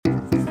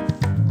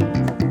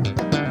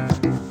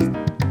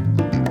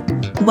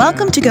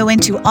Welcome to Go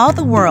Into All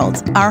the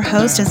World. Our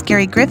host is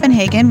Gary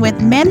Griffinhagen with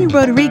Manny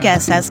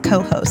Rodriguez as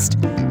co-host.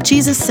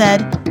 Jesus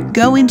said,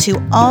 "Go into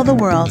all the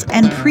world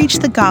and preach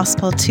the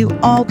gospel to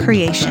all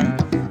creation."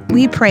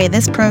 We pray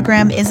this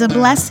program is a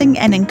blessing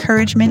and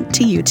encouragement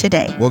to you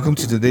today. Welcome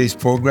to today's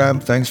program.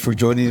 Thanks for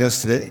joining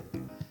us today.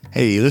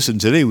 Hey, listen,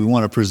 today we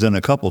want to present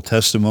a couple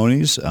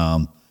testimonies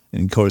and,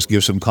 of course,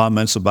 give some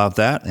comments about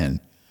that.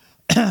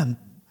 And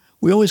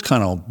we always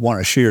kind of want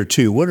to share,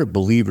 too, what do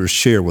believers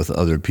share with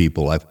other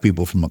people, like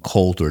people from a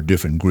cult or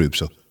different groups.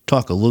 So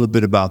talk a little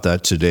bit about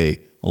that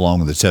today along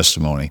with the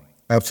testimony.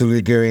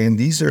 Absolutely, Gary. And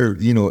these are,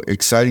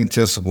 exciting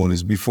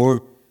testimonies.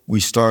 Before we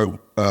start,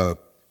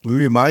 we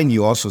remind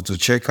you also to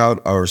check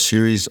out our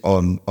series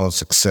on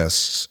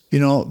success.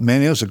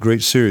 Man, it was a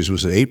great series. It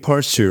was an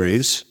 8-part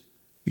series,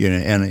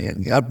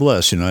 and God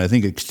bless, I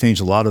think it contains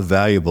a lot of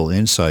valuable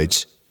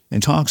insights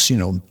and talks,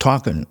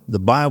 talking the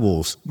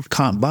Bible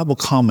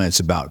comments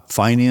about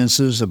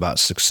finances, about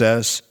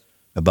success,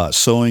 about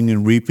sowing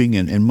and reaping,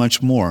 and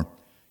much more.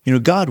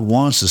 God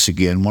wants us,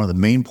 again, one of the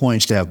main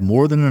points, to have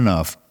more than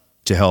enough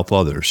to help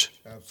others.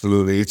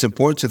 Absolutely. It's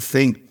important to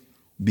think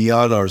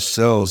beyond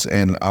ourselves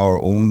and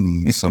our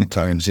own needs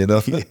sometimes, It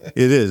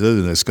is,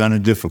 isn't it? It's kind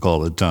of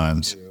difficult at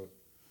times. Yeah.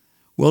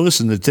 Well,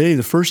 listen, today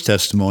the first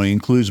testimony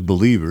includes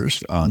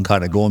believers kind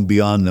of going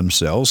beyond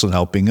themselves and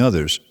helping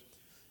others.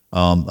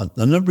 A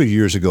number of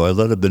years ago, I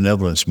led a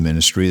benevolence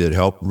ministry that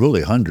helped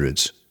really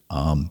hundreds.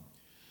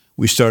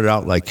 We started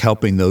out like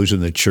helping those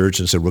in the church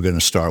and said, we're going to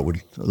start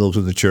with those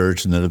in the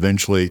church, and then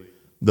eventually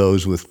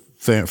those with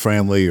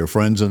family or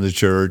friends in the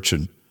church,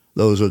 and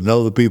those with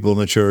know the people in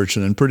the church.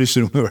 And then pretty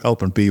soon we were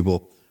helping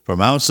people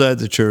from outside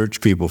the church,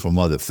 people from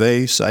other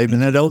faiths. I even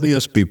had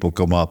LDS people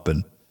come up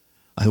and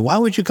I said, why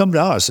would you come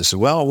to us? I said,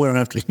 well, we don't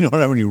have to, don't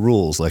have any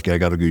rules, like I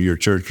got to go to your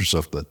church or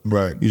stuff, but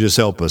right. You just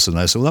help us. And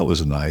I said, well, that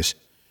was nice.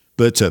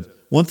 But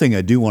one thing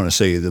I do want to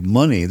say, the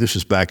money, this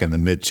was back in the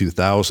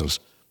mid-2000s,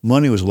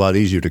 money was a lot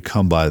easier to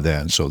come by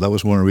then. So that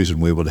was one of the reasons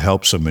we were able to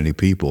help so many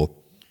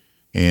people.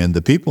 And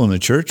the people in the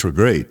church were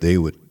great. They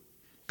would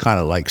kind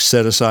of like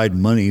set aside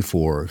money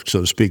for,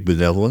 so to speak,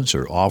 benevolence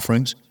or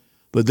offerings.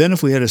 But then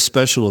if we had a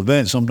special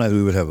event, sometimes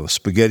we would have a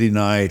spaghetti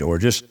night or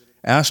just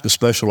ask a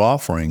special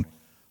offering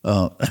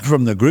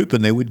from the group,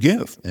 and they would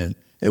give. And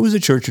it was a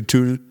church of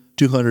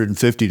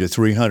 250 to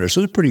 300,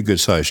 so it's a pretty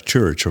good-sized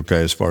church,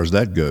 okay, as far as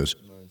that goes.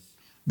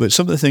 But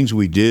some of the things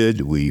we did,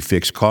 we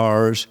fixed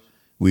cars,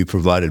 we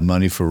provided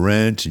money for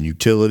rent and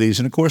utilities,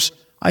 and of course,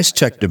 I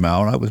checked them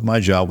out. My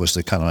job was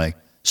to kind of like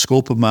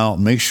scope them out,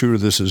 make sure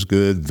this is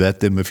good, vet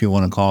them if you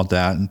want to call it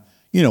that, and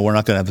we're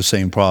not going to have the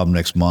same problem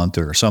next month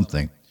or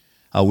something.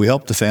 We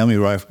helped the family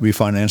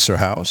refinance their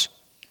house.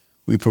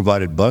 We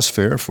provided bus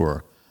fare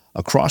for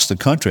across the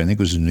country. I think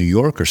it was in New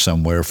York or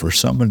somewhere for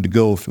someone to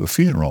go to a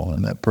funeral,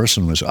 and that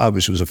person was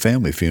obviously a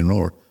family funeral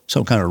or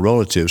some kind of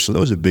relative, so that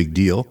was a big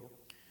deal.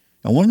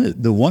 And one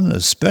of the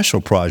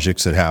special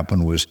projects that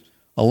happened was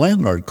a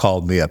landlord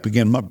called me up.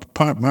 Again,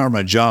 part of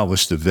my job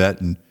was to vet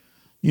and,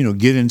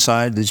 get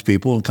inside these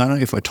people and kind of,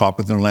 if I talk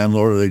with their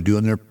landlord, are they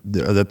doing are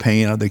they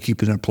paying, are they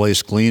keeping their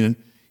place clean? And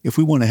if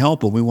we want to help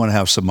them, we want to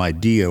have some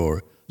idea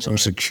or some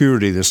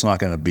security that's not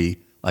going to be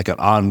like an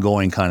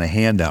ongoing kind of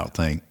handout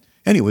thing.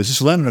 Anyways,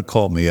 this landlord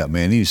called me up,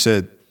 man. He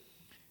said,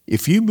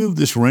 if you move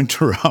this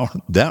renter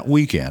out that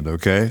weekend,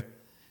 okay,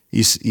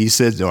 he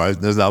said, all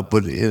right, I'll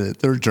put it in the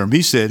third term.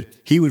 He said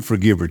he would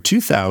forgive her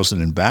 $2,000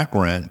 in back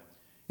rent,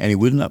 and he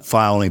would not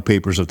file any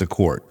papers at the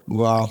court.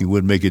 Wow. He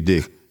wouldn't make a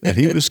deal. And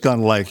he was kind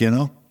of like,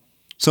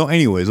 So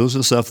anyways, those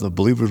are stuff the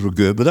believers were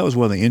good, but that was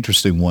one of the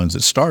interesting ones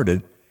that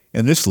started.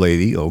 And this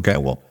lady, okay,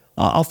 well,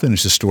 I'll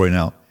finish the story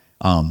now.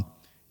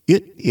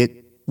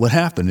 What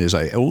happened is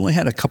I only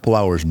had a couple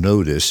hours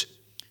notice,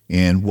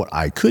 and what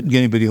I couldn't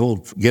get a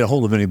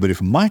hold of anybody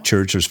from my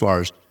church as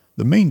far as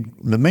the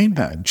main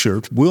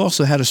church. We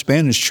also had a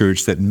Spanish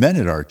church that met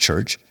at our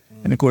church.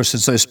 And of course,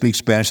 since I speak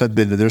Spanish, I've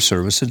been to their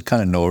service and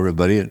kind of know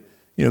everybody and,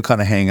 kind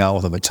of hang out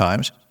with them at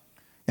times.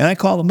 And I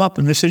called them up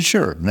and they said,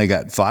 sure. And they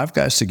got 5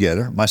 guys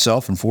together,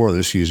 myself and 4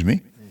 others,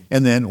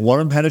 And then one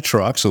of them had a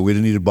truck, so we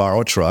didn't need to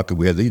borrow a truck. And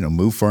we had to,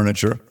 move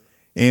furniture.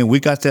 And we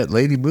got that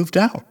lady moved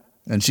out.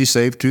 And she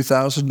saved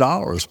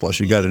 $2,000, plus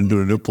she got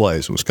into a new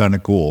place. It was kind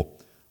of cool.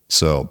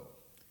 So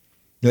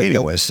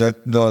anyways.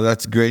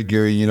 That's great,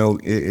 Gary.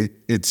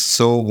 It's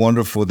so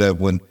wonderful that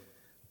when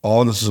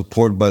all the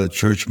support by the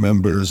church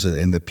members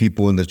and the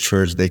people in the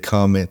church, they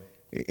come in.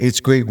 It's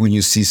great when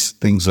you see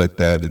things like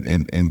that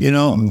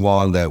and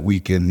while that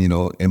weekend,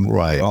 and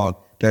right on.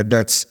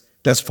 That's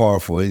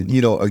powerful. And,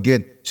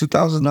 again,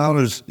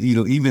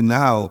 $2,000, even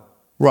now.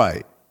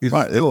 Right.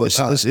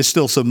 It's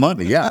still some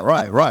money. Yeah,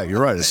 right.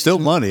 You're right. It's still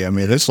money. I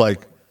mean, it's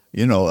like,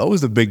 that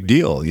was a big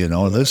deal,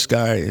 And this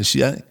guy,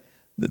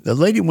 the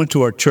lady went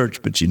to our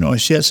church, but,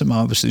 she had some,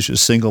 obviously, she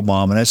was a single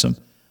mom and had some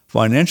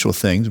financial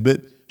things,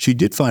 but she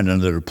did find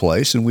another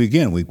place. And we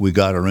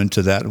got her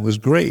into that. It was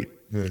great.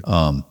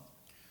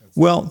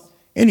 Well,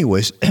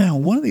 anyways,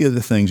 one of the other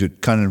things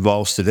that kind of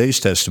involves today's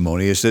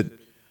testimony is that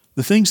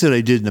the things that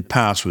I did in the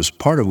past was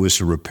part of it was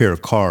to repair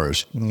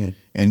cars.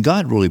 And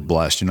God really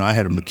blessed. I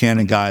had a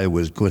mechanic guy that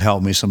would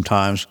help me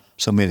sometimes,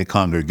 somebody in the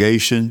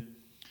congregation.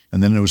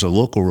 And then there was a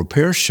local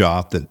repair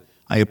shop that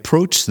I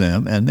approached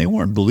them, and they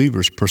weren't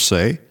believers per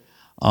se,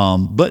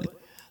 but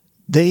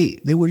they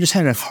were just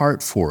had a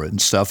heart for it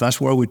and stuff. That's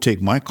where I would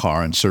take my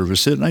car and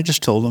service it. And I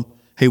just told them,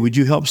 hey, would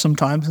you help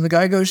sometimes? And the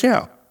guy goes,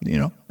 yeah.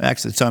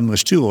 Actually, at the time it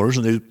was two owners,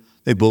 and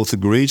they both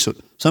agreed. So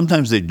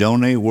sometimes they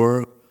donate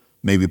work,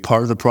 maybe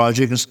part of the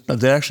project, and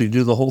sometimes they actually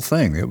do the whole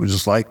thing. It was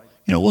just like,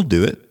 we'll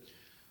do it.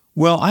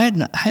 Well, I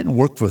hadn't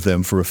worked with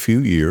them for a few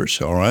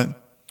years, all right?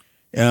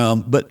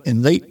 But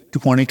in late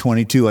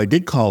 2022, I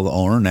did call the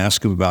owner and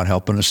ask him about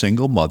helping a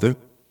single mother.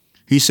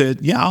 He said,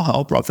 yeah, I'll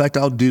help her. In fact,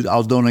 I'll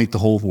donate the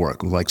whole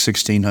work with like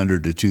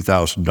 $1,600 to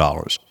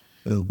 $2,000.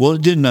 Well,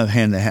 it didn't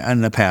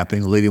end up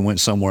happening. The lady went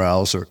somewhere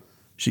else, or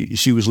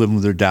she was living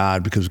with her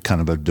dad because of kind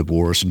of a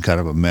divorce and kind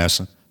of a mess.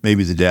 And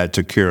maybe the dad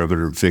took care of it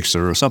or fixed it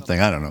or something.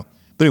 I don't know.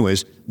 But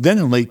anyways, then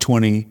in late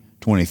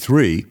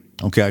 2023,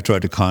 okay, I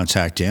tried to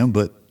contact him,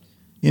 but,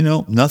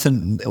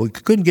 nothing. We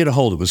couldn't get a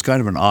hold of it. It was kind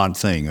of an odd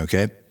thing,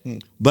 okay?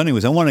 But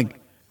anyways, I want to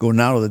go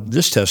now to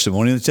this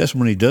testimony. The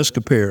testimony does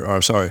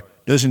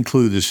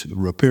include this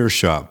repair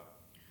shop.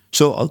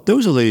 So there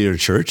was a lady at a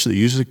church that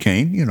uses a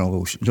cane,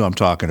 what I'm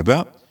talking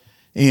about.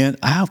 And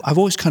I've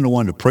always kind of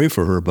wanted to pray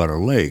for her about her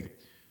leg.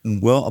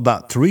 Well,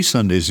 about 3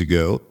 Sundays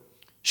ago,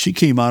 she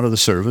came out of the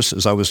service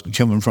as I was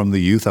coming from the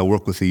youth. I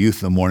work with the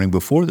youth in the morning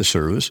before the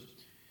service.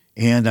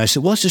 And I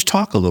said, well, let's just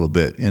talk a little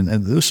bit. And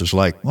this is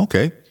like,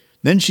 okay.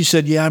 Then she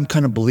said, yeah, I'm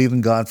kind of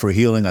believing God for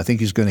healing. I think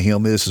he's going to heal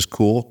me. This is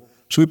cool.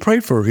 So we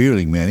prayed for her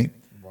healing, Manny.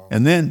 Wow.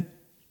 And then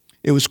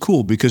it was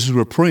cool because as we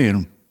were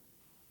praying,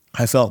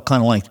 I felt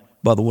kind of like,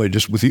 by the way,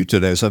 just with you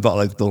today, so I felt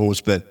like the Lord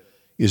said,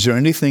 is there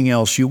anything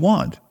else you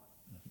want?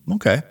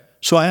 Okay.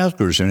 So I asked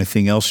her, is there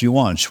anything else you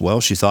want?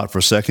 Well, she thought for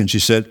a second. She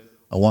said,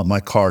 I want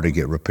my car to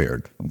get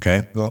repaired.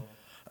 Okay. Well,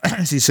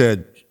 she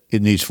said,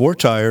 it needs 4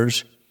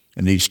 tires.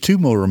 It needs 2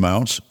 motor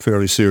mounts,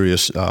 fairly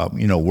serious,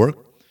 work,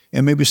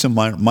 and maybe some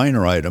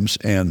minor items.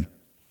 And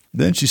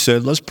then she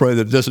said, let's pray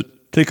that it doesn't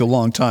take a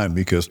long time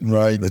because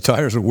the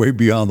tires are way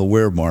beyond the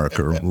wear mark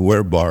or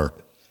wear bar.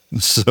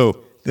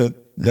 So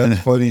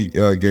that's funny,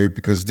 Gary,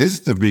 because this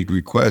is the big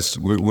request.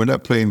 We're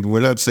not playing.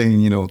 We're not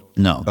saying,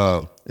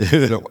 no.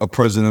 A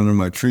present under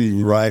my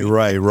tree. Right.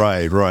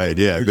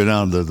 Yeah, go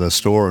down to the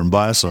store and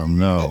buy some.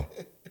 No.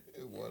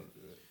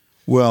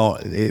 Well,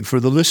 for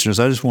the listeners,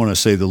 I just want to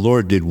say the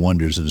Lord did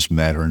wonders in this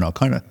matter, and I'll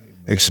kind of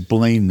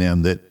explain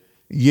them that,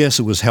 yes,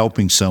 it was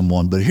helping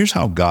someone, but here's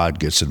how God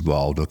gets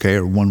involved, okay,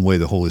 or one way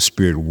the Holy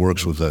Spirit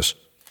works with us.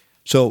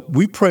 So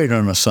we prayed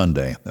on a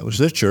Sunday. That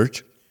was at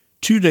church.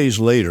 2 days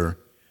later,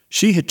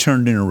 she had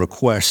turned in a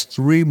request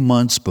 3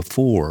 months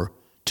before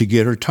to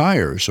get her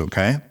tires,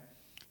 okay?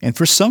 And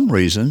for some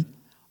reason,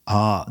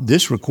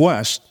 this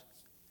request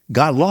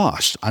got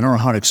lost. I don't know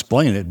how to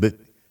explain it, but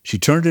she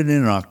turned it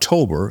in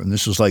October, and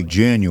this was like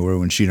January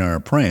when she and I are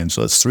praying,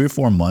 so it's 3 or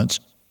 4 months.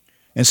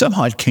 And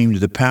somehow it came to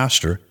the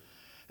pastor,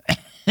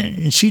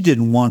 and she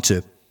didn't want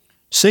to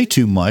say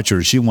too much,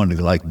 or she wanted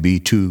to be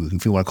too,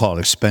 if you want to call it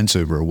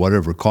expensive or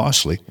whatever,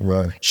 costly.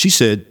 Right. She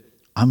said,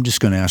 I'm just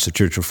going to ask the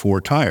church for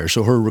 4 tires.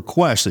 So her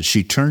request that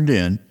she turned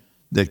in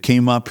that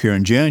came up here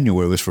in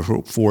January was for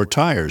 4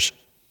 tires.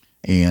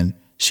 And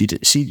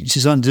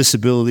she's on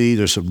disability.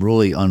 There's some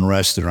really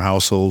unrest in her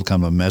household,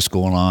 kind of a mess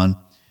going on.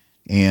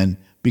 And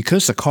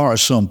because the car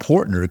is so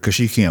important to her because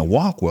she can't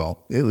walk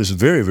well, it was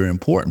very, very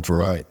important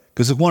for her.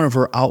 Because it's one of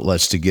her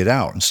outlets to get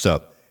out and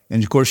stuff.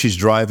 And, of course, she's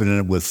driving in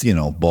it with,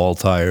 ball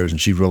tires, and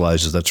she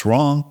realizes that's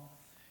wrong.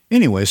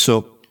 Anyway,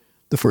 so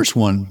the first,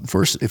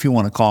 if you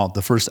want to call it,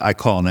 the first I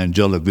call an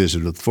angelic visit,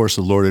 the first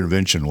the Lord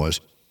intervention was,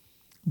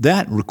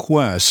 that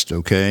request,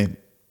 okay,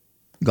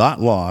 got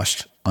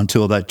lost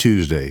until that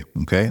Tuesday,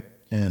 okay?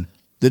 And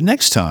the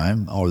next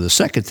time, or the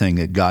second thing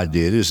that God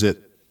did is that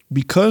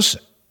because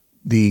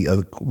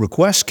the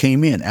request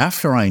came in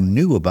after I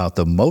knew about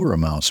the motor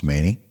mounts,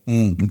 Manny,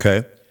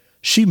 okay,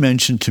 she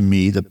mentioned to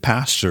me the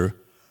pastor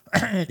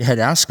had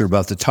asked her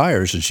about the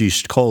tires, and she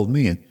called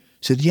me and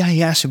said, yeah,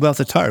 he asked about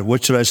the tires.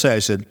 What should I say? I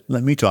said,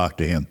 let me talk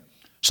to him.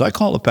 So I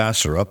call the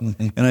pastor up,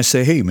 and I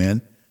say, hey,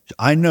 man,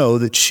 I know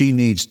that she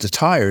needs the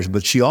tires,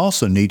 but she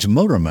also needs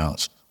motor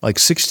mounts, like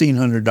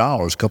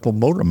 $1,600, a couple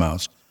motor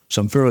mounts,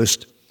 some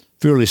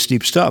fairly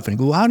steep stuff. And he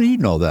goes, well, how do you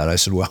know that? I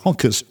said, well,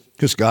 because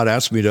God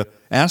asked me to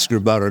ask her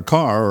about her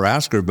car or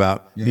ask her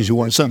about, you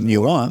want something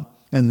you want,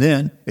 and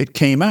then it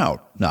came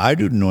out. Now, I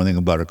didn't know anything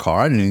about her car.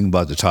 I didn't know anything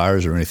about the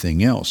tires or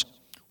anything else.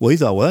 Well, he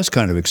thought, well, that's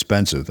kind of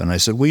expensive. And I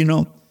said,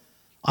 well,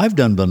 I've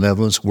done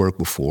benevolence work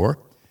before,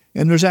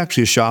 and there's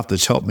actually a shop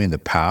that's helped me in the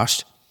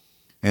past.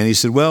 And he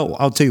said, well,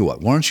 I'll tell you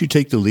what, why don't you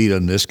take the lead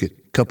on this, get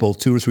a couple,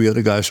 2 or 3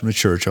 other guys from the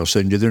church, I'll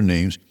send you their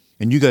names,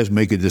 and you guys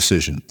make a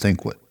decision,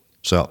 think what.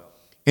 So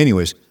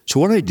anyways, so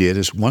what I did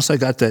is once I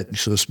got that,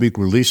 so to speak,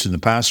 released in the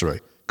pastor, I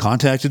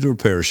contacted the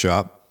repair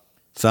shop,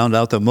 found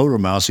out that motor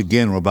mounts,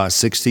 again, were about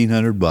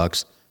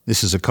 $1,600.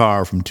 This is a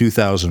car from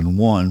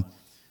 2001.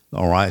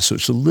 All right, so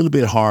it's a little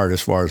bit hard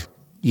as far as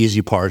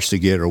easy parts to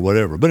get or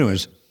whatever. But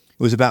anyways, it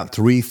was about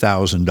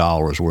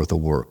 $3,000 worth of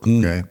work,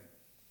 okay?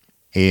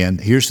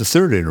 And here's the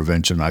third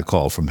intervention I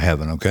called from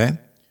heaven, okay?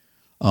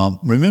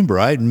 Remember,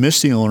 I had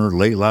missed the owner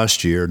late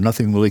last year.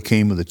 Nothing really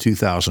came of the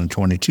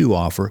 2022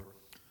 offer.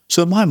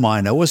 So in my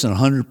mind, I wasn't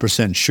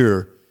 100%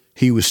 sure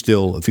he was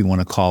still, if you want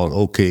to call it,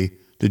 okay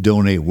to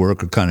donate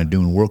work or kind of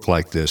doing work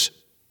like this.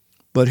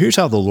 But here's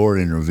how the Lord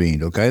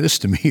intervened, okay? This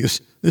to me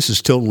this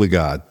is totally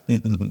God.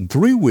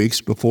 3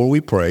 weeks before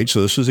we prayed,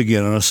 so this was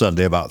again on a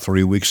Sunday about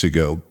 3 weeks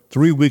ago.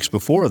 3 weeks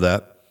before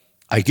that,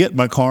 I get in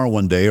my car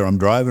one day, or I'm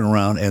driving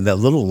around, and that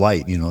little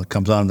light, it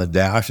comes on the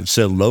dash. It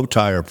said low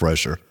tire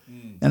pressure.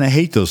 And I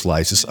hate those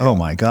lights. It's, oh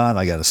my God,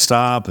 I got to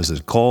stop. Is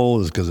it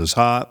cold? Is it because it's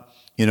hot?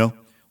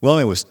 Well,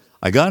 anyways,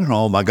 I got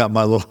home. I got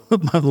my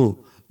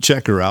little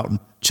checker out and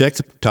checked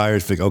the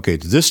tires. Think, okay,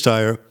 this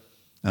tire.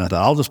 And I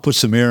thought, I'll just put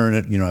some air in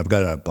it. I've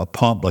got a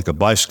pump, like a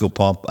bicycle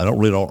pump. I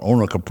don't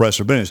own a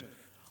compressor. But anyways,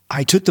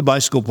 I took the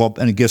bicycle pump,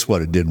 and guess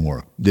what? It didn't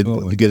work.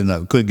 Couldn't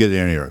get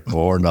any air,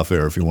 or enough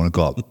air, if you want to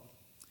call it.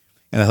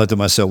 And I thought to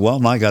myself,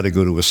 well, now I got to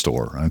go to a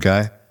store,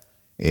 okay?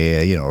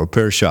 And,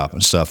 repair shop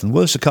and stuff. And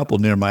there's a couple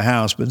near my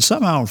house, but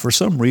somehow, for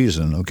some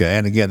reason, okay,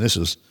 and again, this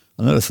is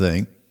another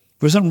thing,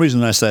 for some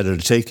reason I decided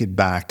to take it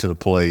back to the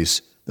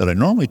place that I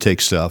normally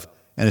take stuff,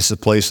 and it's the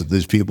place that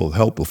these people have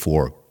helped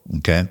before,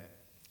 okay?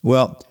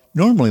 Well,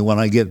 normally when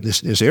I get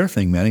this air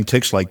thing, man, it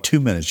takes like 2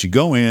 minutes. You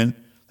go in,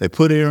 they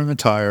put air in the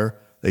tire,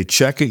 they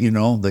check it,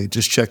 they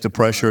just check the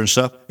pressure and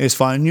stuff, it's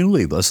fine, and you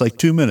leave. It's like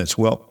 2 minutes.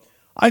 Well,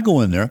 I go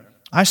in there,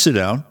 I sit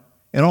down,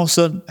 and all of a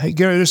sudden, hey,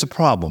 Gary, there's a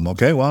problem,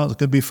 okay? Well, it's going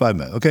to be 5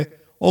 minutes, okay?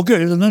 Okay,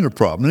 there's another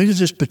problem. And these are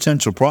just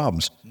potential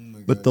problems.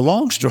 But the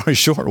long story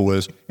short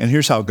was, and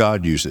here's how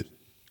God used it.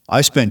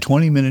 I spent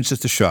 20 minutes at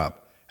the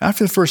shop.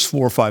 After the first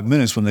 4 or 5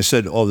 minutes, when they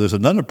said, oh, there's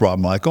another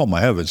problem, I'm like, oh, my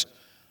heavens.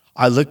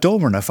 I looked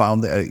over, and I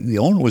found that the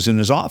owner was in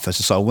his office.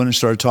 And so I went and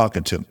started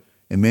talking to him.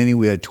 And Manny,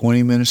 we had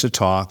 20 minutes to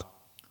talk.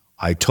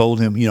 I told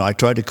him, I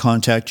tried to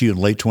contact you in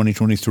late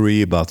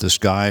 2023 about this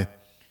guy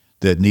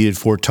that needed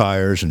 4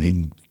 tires, and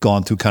he'd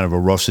gone through kind of a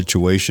rough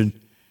situation.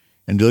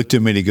 And he looked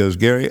at me and he goes,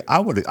 Gary, I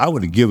would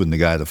have given the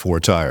guy the 4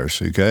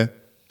 tires, okay?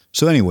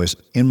 So anyways,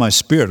 in my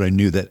spirit, I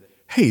knew that,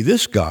 hey,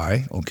 this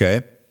guy,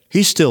 okay,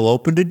 he's still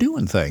open to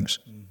doing things.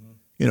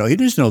 Mm-hmm. He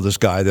doesn't know this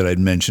guy that I'd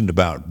mentioned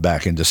about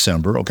back in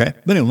December, okay?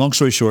 But anyway, long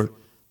story short,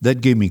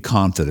 that gave me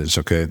confidence,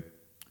 okay?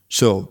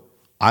 So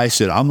I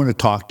said, I'm going to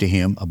talk to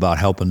him about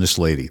helping this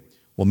lady.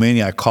 Well,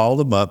 Manny, I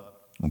called him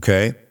up,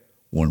 okay?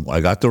 When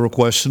I got the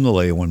request from the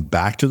lady, I went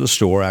back to the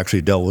store,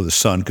 actually dealt with his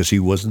son because he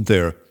wasn't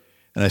there.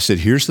 And I said,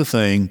 here's the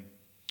thing.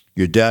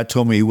 Your dad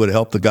told me he would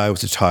help the guy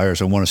with the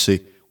tires. I want to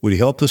see, would he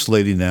help this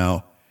lady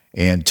now?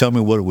 And tell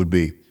me what it would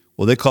be.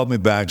 Well, they called me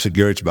back and said,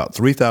 Gary, it's about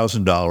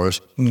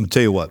 $3,000. I'll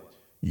tell you what,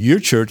 your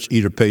church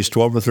either pays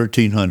 $1,200 or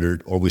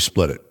 $1,300 or we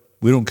split it.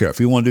 We don't care. If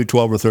you want to do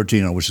 $1,200 or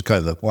 $1,300, which is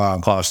kind of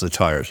the cost of the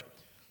tires.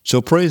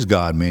 So praise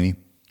God, Manny.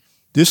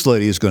 This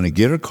lady is going to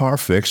get her car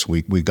fixed.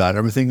 We got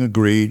everything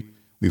agreed.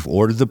 We've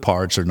ordered the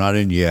parts. They're not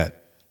in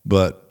yet.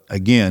 But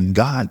again,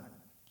 God,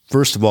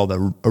 first of all,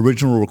 the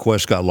original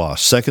request got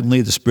lost.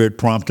 Secondly, the Spirit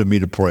prompted me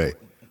to pray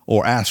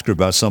or ask her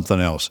about something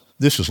else.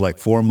 This was like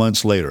 4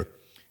 months later.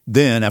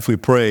 Then, after we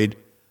prayed,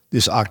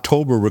 this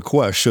October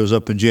request shows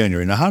up in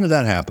January. Now, how did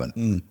that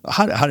happen?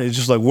 How did it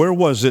just like, where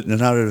was it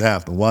and how did it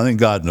happen? Well, I think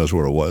God knows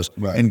where it was.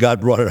 Right. And God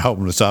brought it out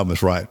when the time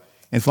was right.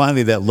 And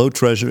finally, that low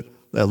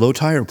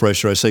tire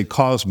pressure, I say,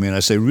 caused me, and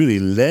I say, really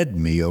led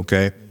me,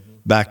 okay,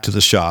 back to the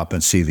shop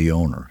and see the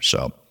owner.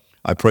 So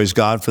I praise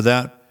God for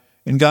that.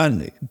 And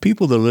God,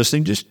 people that are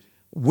listening, just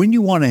when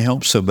you want to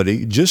help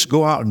somebody, just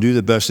go out and do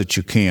the best that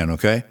you can,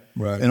 okay?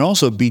 Right. And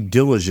also be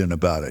diligent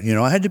about it.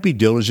 I had to be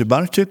diligent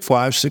about it. It took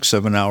 5, 6,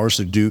 7 hours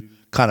to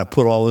kind of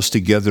put all this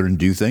together and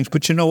do things.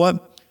 But you know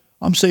what?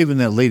 I'm saving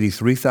that lady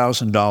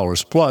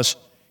 $3,000 plus.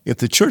 If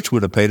the church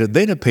would have paid it,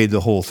 they'd have paid the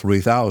whole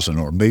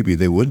 $3,000, or maybe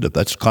they wouldn't have.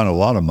 That's kind of a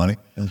lot of money.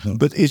 Mm-hmm.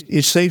 But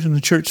it saved the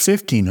church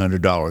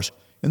 $1,500.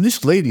 And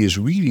this lady is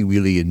really,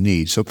 really in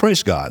need. So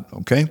praise God,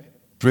 okay?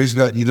 Praise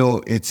God.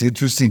 It's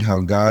interesting how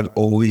God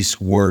always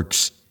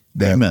works.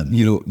 That, Amen.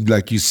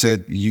 Like you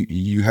said,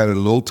 you had a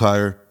low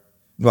tire.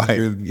 Right.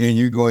 And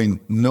you're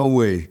going, no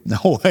way.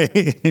 No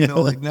way.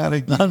 Like, not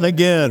again. Not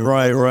again.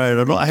 Right.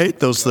 I hate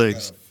those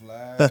things.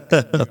 You're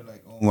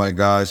like, oh my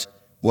gosh,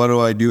 what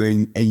do I do?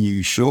 And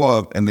you show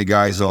up and the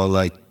guy's all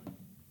like,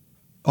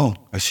 oh,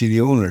 I see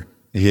the owner.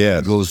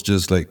 Yeah. He goes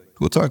just like,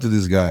 go talk to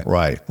this guy.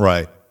 Right.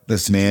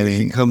 This man,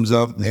 he comes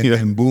up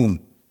and boom,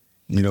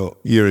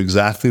 You're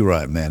exactly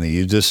right, Manny.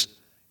 You just,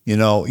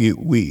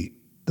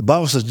 the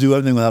Bible says do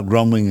everything without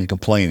grumbling and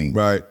complaining.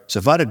 Right. So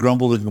if I'd have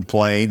grumbled and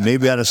complained,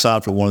 maybe I'd have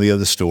stopped at one of the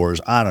other stores.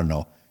 I don't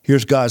know.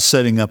 Here's God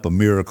setting up a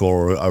miracle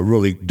or a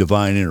really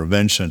divine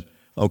intervention.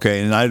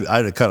 Okay. And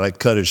I'd have kind of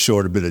cut it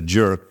short, a bit of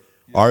jerk,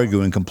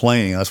 arguing,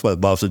 complaining. That's why the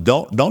Bible said,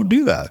 don't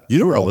do that. You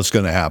don't know what's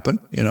going to happen,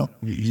 You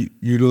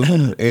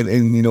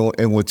don't.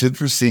 And what's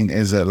interesting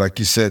is that, like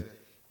you said,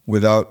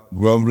 without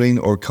grumbling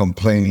or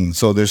complaining.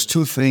 So there's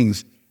 2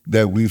 things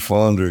that we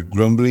fall under: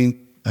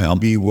 grumbling and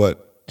be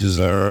what?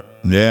 Deserve.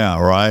 Yeah,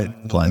 right.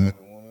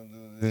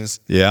 this.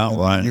 Yeah,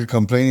 right. You're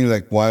complaining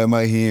like, why am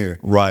I here?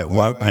 Right.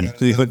 Why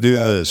do you do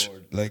this?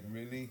 Like,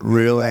 really?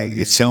 Really?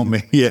 You tell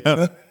me.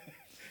 Yeah.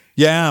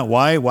 Yeah.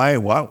 Why?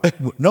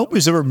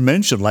 Nobody's ever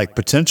mentioned like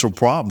potential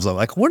problems. I'm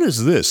like, what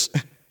is this?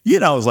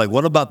 I was like,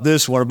 what about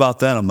this? What about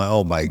that? I'm like,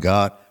 oh my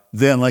God.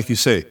 Then, like you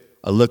say,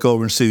 I look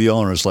over and see the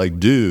owner. It's like,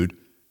 dude,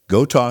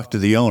 go talk to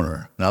the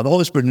owner. Now, the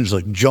Holy Spirit doesn't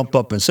like jump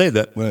up and say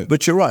that, right.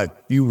 But you're right.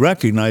 You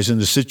recognize in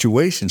the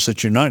situation so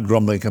that you're not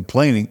grumbling,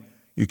 complaining.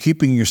 You're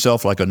keeping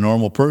yourself like a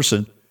normal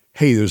person.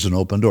 Hey, there's an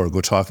open door. Go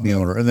talk to the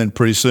owner. And then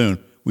pretty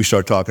soon, we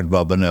start talking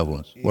about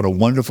benevolence. What a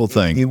wonderful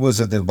thing. It was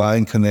a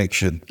divine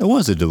connection. It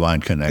was a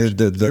divine connection.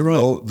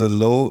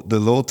 The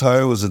low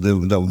tire was a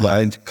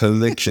divine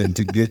connection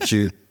to get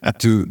you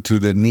to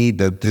the need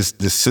that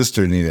this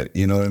sister needed.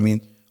 You know what I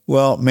mean?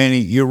 Well, Manny,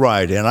 you're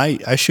right. And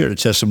I shared a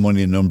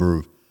testimony a number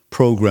of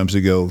programs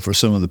ago for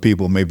some of the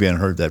people maybe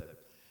hadn't heard that.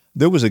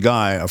 There was a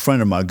guy, a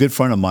good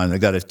friend of mine, that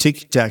got a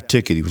ticky-tack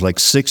ticket. He was like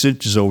 6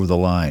 inches over the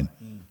line.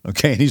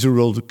 Okay, and he's a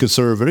real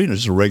conservative,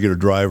 just a regular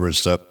driver and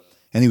stuff.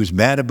 And he was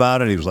mad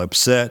about it. He was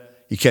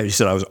upset. He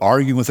said, I was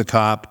arguing with the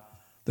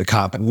cop. The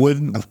cop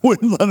wouldn't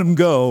let him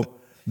go.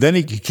 Then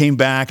he came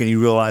back and he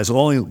realized,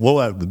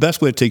 the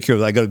best way to take care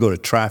of it, I got to go to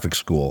traffic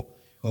school.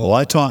 Well,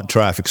 I taught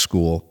traffic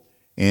school,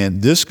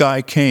 and this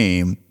guy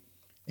came,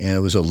 and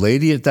it was a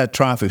lady at that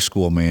traffic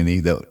school,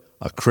 Manny,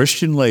 a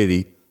Christian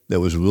lady that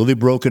was really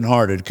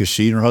brokenhearted because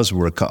she and her husband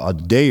were a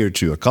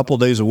couple of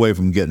days away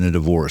from getting a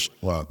divorce.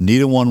 Wow.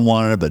 Neither one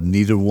wanted it, but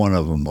neither one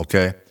of them,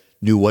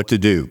 knew what to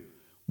do.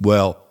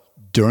 Well,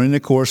 during the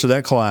course of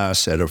that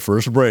class, at her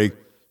first break,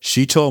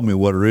 she told me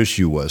what her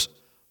issue was.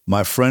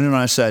 My friend and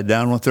I sat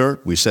down with her.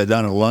 We sat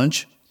down at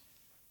lunch.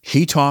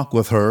 He talked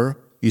with her.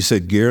 He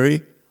said,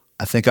 Gary,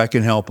 I think I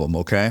can help him,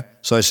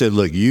 So I said,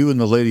 look, you and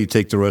the lady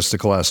take the rest of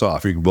the class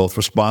off. You're both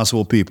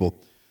responsible people.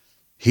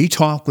 He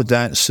talked with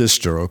that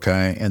sister,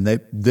 and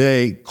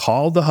they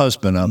called the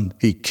husband up.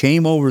 He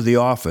came over to the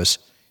office,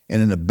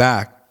 and in the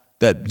back,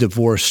 that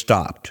divorce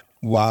stopped.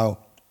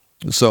 Wow.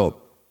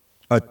 So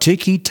a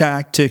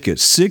ticky-tack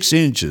ticket, 6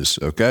 inches,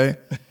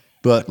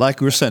 But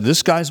like we were saying,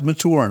 this guy's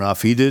mature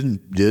enough. He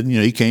didn't,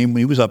 he came,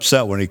 he was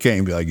upset when he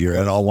came, like,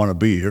 I don't want to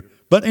be here.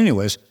 But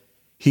anyways,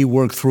 he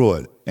worked through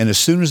it. And as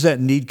soon as that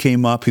need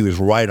came up, he was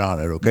right on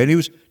it, And he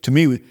was, to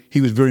me,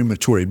 he was very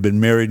mature. He'd been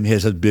married and he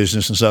has a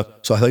business and stuff.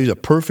 So I thought he's a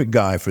perfect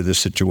guy for this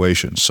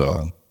situation.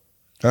 So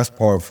that's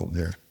powerful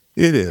there.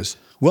 It is.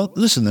 Well,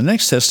 listen, the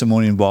next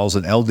testimony involves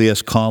an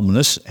LDS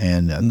columnist,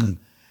 and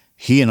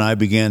he and I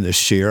began to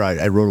share.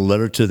 I wrote a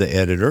letter to the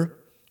editor,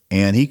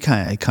 and he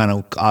kind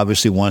of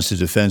obviously wants to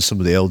defend some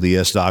of the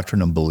LDS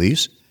doctrine and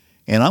beliefs.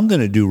 And I'm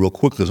going to do real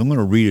quickly, I'm going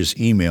to read his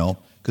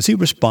email, because he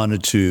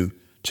responded to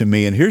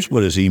me, and here's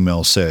what his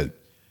email said.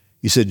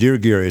 He said, Dear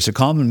Gary, it's a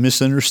common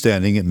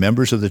misunderstanding that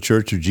members of the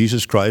Church of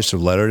Jesus Christ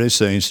of Latter-day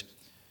Saints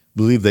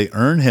believe they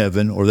earn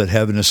heaven or that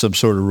heaven is some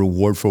sort of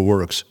reward for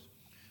works.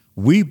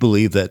 We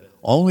believe that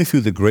only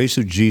through the grace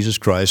of Jesus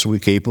Christ are we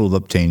capable of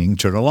obtaining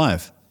eternal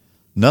life.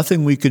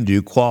 Nothing we can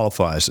do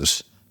qualifies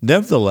us.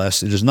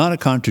 Nevertheless, it is not a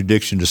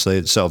contradiction to say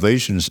that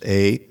salvation is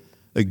A,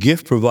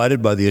 gift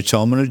provided by the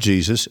atonement of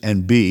Jesus,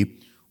 and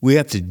B, we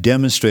have to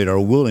demonstrate our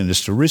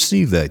willingness to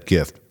receive that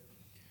gift.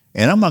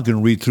 And I'm not going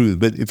to read through it,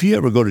 but if you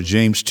ever go to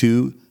James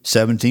 2,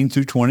 17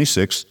 through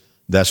 26,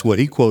 that's what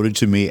he quoted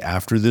to me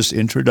after this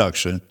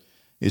introduction.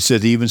 It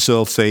said, even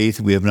so,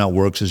 faith, we have not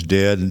works, is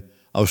dead, and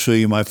I'll show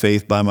you my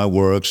faith by my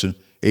works, and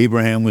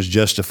Abraham was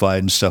justified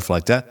and stuff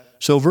like that.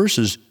 So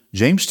verses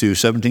James 2,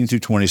 17 through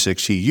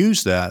 26, he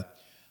used that.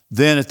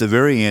 Then at the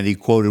very end, he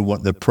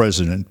quoted the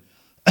president,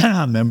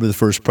 a member of the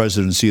first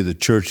presidency of the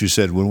church, who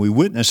said, when we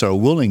witness our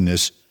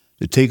willingness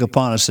to take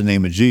upon us the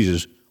name of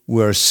Jesus,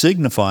 we are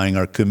signifying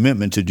our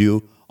commitment to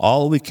do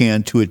all we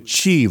can to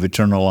achieve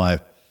eternal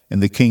life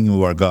in the kingdom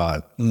of our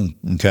God.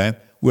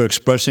 We're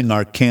expressing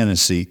our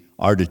candidacy,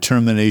 our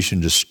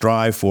determination to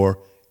strive for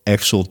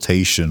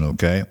exaltation,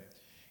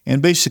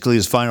 And basically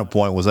his final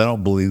point was, I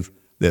don't believe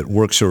that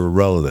works are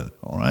irrelevant,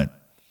 all right?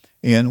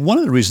 And one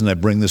of the reasons I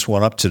bring this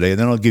one up today, and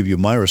then I'll give you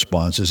my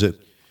response, is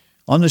that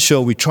on the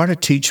show we try to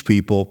teach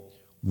people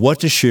what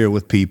to share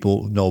with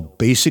people,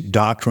 basic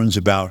doctrines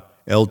about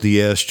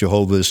LDS,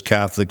 Jehovah's,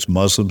 Catholics,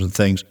 Muslims, and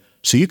things,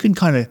 so you can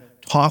kind of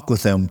talk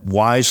with them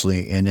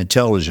wisely and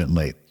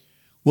intelligently.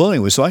 Well,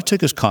 anyway, so I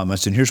took his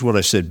comments, and here's what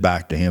I said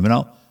back to him, and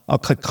I'll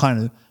cut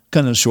kind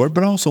of short,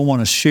 but I also want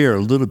to share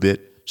a little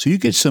bit so you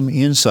get some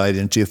insight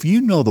into, if you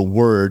know the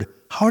word,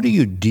 how do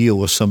you deal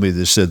with somebody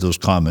that said those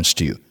comments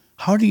to you?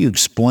 How do you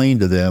explain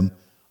to them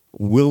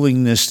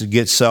willingness to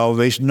get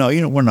salvation? No,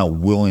 we're not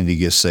willing to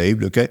get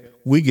saved,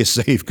 We get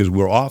saved because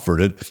we're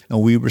offered it,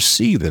 and we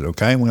receive it, We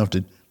don't have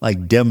to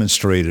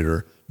demonstrate it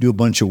or do a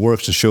bunch of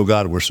works to show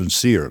God we're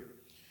sincere.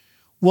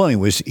 Well,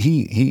 anyways,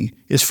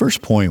 his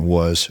first point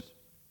was,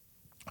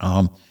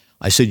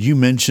 I said, you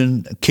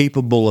mentioned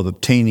capable of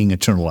obtaining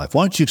eternal life.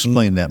 Why don't you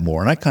explain that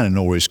more? And I kind of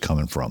know where he's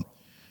coming from.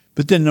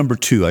 But then number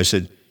 2, I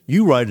said,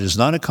 you write it is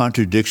not a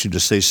contradiction to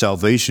say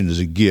salvation is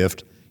a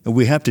gift, and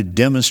we have to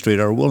demonstrate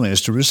our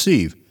willingness to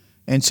receive.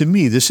 And to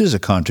me, this is a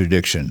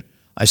contradiction.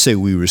 I say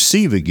we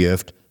receive a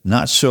gift,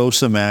 not show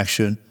some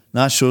action,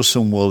 not show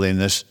some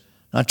willingness,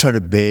 not try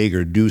to beg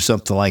or do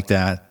something like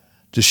that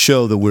to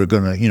show that we're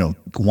going to,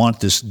 want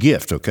this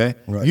gift, okay?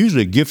 Right.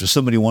 Usually a gift is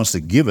somebody wants to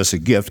give us a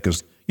gift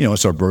because,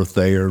 it's our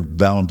birthday or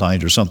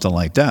Valentine's or something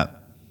like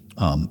that.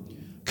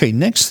 Okay,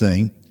 next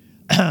thing,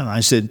 I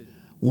said,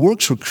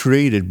 works were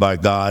created by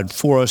God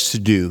for us to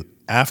do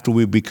after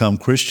we become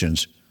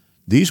Christians.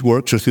 These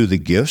works are through the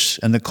gifts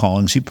and the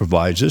callings He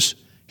provides us.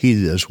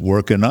 He does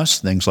work in us,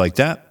 things like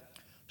that.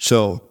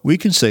 So we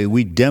can say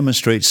we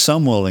demonstrate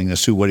some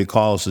willingness to what He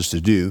calls us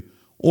to do,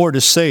 or to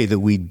say that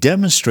we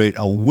demonstrate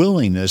a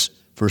willingness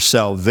for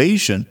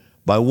salvation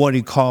by what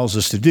He calls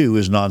us to do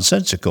is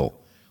nonsensical.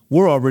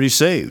 We're already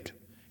saved.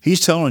 He's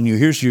telling you,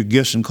 here's your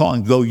gifts and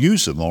calling, go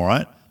use them, all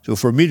right? So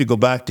for me to go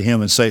back to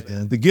Him and say,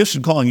 the gifts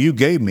and calling you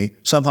gave me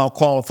somehow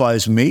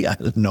qualifies me,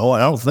 no, I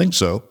don't think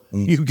so.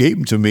 You gave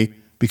them to me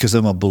because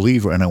I'm a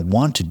believer and I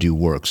want to do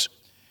works.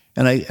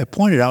 And I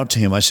pointed out to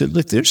him, I said,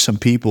 look, there's some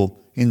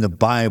people in the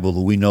Bible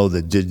that we know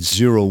that did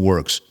zero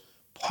works.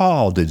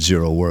 Paul did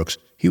zero works.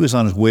 He was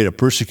on his way to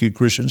persecute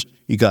Christians.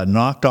 He got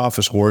knocked off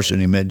his horse and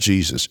he met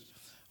Jesus.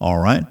 All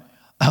right?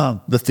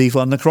 The thief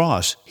on the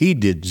cross, he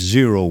did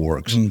zero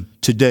works.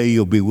 Today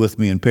you'll be with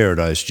me in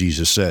paradise,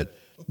 Jesus said.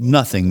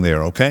 Nothing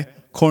there, okay?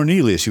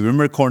 Cornelius, you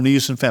remember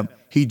Cornelius and family?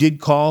 He did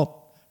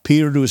call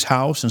Peter to his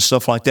house and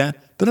stuff like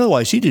that, but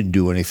otherwise he didn't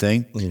do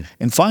anything.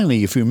 And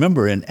finally, if you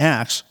remember in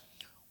Acts,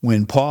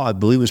 when Paul, I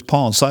believe it was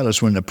Paul and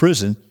Silas were in the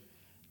prison,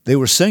 they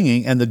were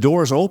singing and the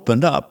doors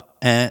opened up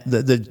and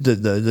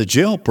the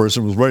jail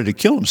person was ready to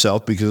kill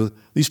himself because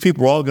these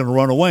people were all going to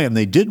run away, and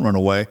they didn't run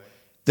away.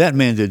 That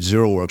man did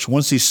zero works.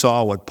 Once he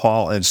saw what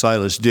Paul and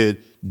Silas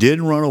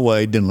didn't run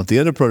away, didn't let the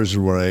other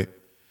person run away,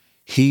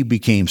 he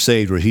became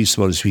saved, or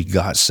he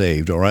got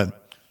saved, all right?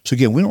 So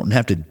again, we don't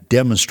have to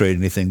demonstrate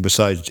anything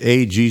besides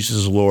A, Jesus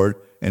is Lord,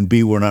 and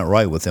B, we're not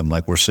right with Him,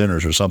 like we're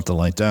sinners or something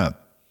like that.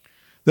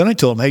 Then I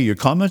told him, hey, your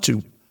comments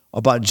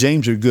about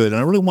James are good, and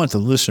I really want the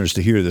listeners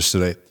to hear this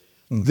today.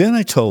 Then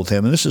I told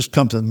him, and this has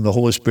come to the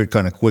Holy Spirit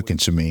kind of quickened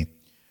to me,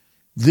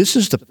 this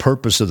is the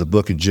purpose of the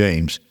book of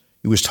James.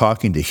 He was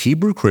talking to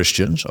Hebrew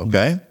Christians,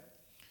 okay?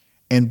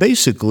 And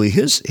basically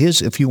his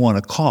if you want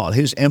to call it,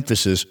 his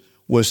emphasis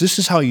was this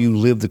is how you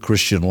live the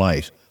Christian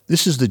life.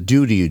 This is the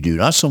duty you do,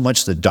 not so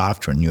much the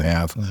doctrine you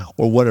have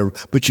or whatever,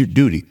 but your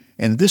duty.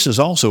 And this is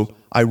also,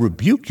 I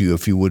rebuke you,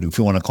 if you want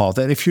to call it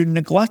that, if you're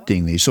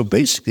neglecting these. So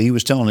basically he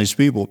was telling these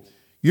people,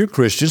 you're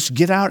Christians,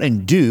 get out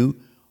and do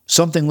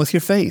something with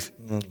your faith.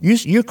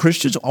 You're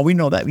Christians, we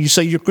know that. You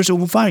say you're Christian,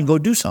 well, fine, go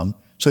do something.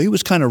 So he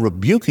was kind of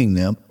rebuking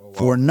them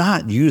for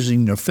not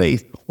using their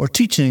faith or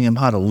teaching them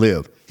how to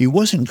live. He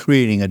wasn't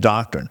creating a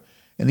doctrine.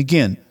 And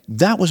again,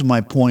 that was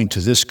my point to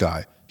this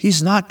guy.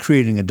 He's not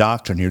creating a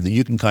doctrine here that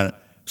you can kind of,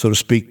 so to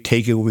speak,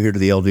 take it over here to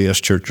the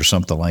LDS church or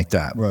something like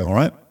that. Right. All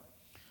right?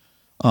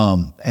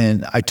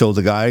 And I told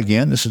the guy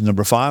again, this is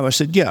number 5, I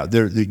said, yeah,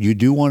 you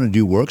do want to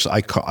do works. I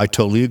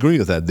totally agree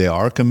with that. They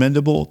are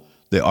commendable.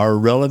 They are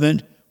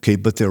relevant. Okay,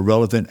 but they're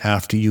relevant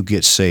after you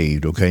get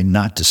saved, okay?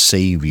 Not to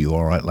save you,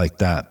 all right, like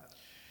that.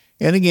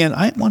 And again,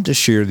 I want to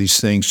share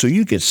these things so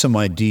you get some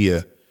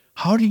idea.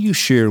 How do you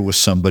share with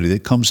somebody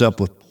that comes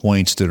up with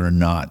points that are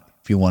not,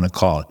 if you want to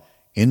call it,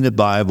 in the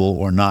Bible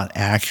or not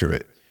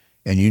accurate?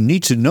 And you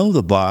need to know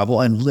the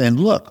Bible and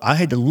look. I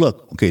had to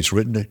look. Okay, it's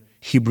written to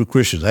Hebrew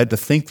Christians. I had to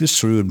think this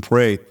through and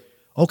pray.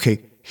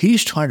 Okay,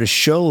 he's trying to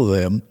show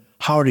them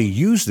how to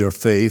use their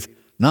faith,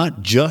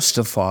 not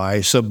justify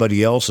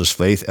somebody else's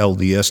faith,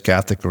 LDS,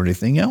 Catholic, or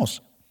anything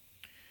else.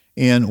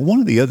 And one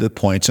of the other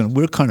points, and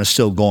we're kind of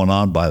still going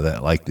on by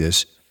that like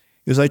this,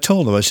 is I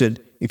told him, I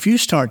said, if you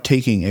start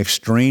taking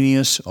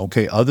extraneous,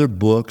 okay, other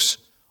books,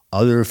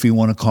 other, if you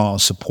want to call it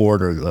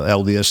support or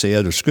LDS, say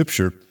other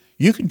scripture,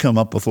 you can come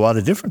up with a lot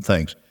of different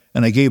things.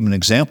 And I gave him an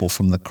example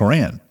from the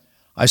Quran.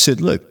 I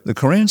said, look, the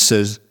Quran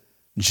says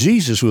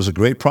Jesus was a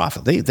great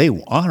prophet. They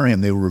honor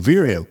him, they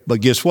revere him. But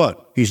guess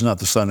what? He's not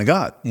the Son of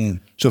God.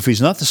 So if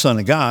he's not the Son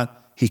of God,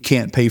 he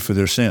can't pay for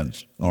their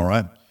sins, all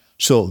right?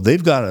 So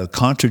they've got a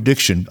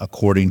contradiction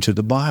according to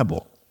the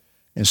Bible.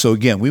 And so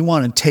again, we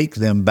want to take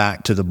them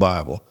back to the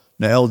Bible.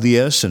 Now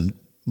LDS and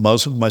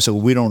Muslims might say,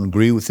 well, we don't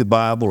agree with the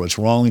Bible or it's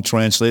wrongly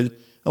translated.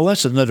 Well,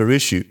 that's another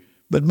issue.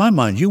 But in my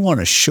mind, you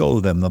want to show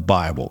them the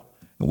Bible.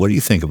 What do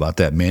you think about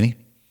that, Manny?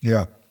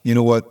 Yeah. You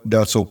know what?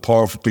 That's so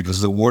powerful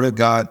because the Word of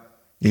God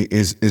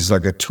is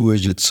like a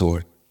two-edged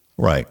sword.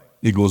 Right.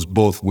 It goes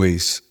both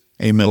ways.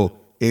 Amen. So,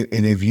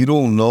 and if you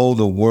don't know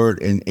the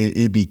Word, and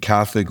it be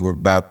Catholic or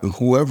Baptist,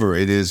 whoever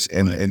it is,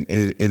 and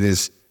it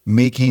is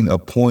making a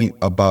point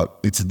about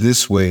it's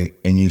this way,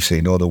 and you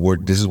say, no, the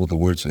Word, this is what the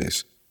Word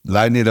says.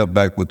 Line it up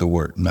back with the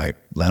Word. Right.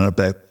 Line it up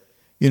back.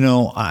 You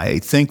know, I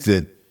think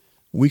that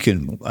we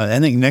can, I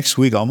think next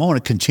week, I want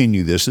to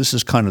continue this. This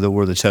is kind of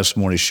where the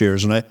testimony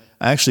shares. And I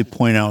actually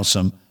point out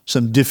some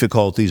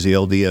difficulties the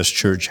LDS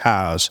church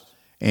has.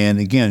 And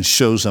again,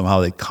 shows them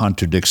how it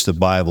contradicts the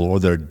Bible or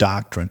their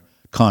doctrine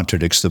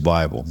contradicts the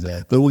Bible.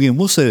 Exactly. But again,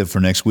 we'll say that for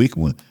next week.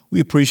 We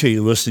appreciate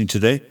you listening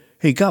today.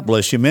 Hey, God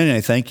bless you, man. And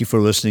I thank you for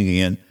listening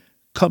again.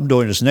 Come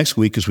join us next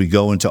week as we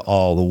go into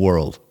all the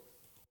world.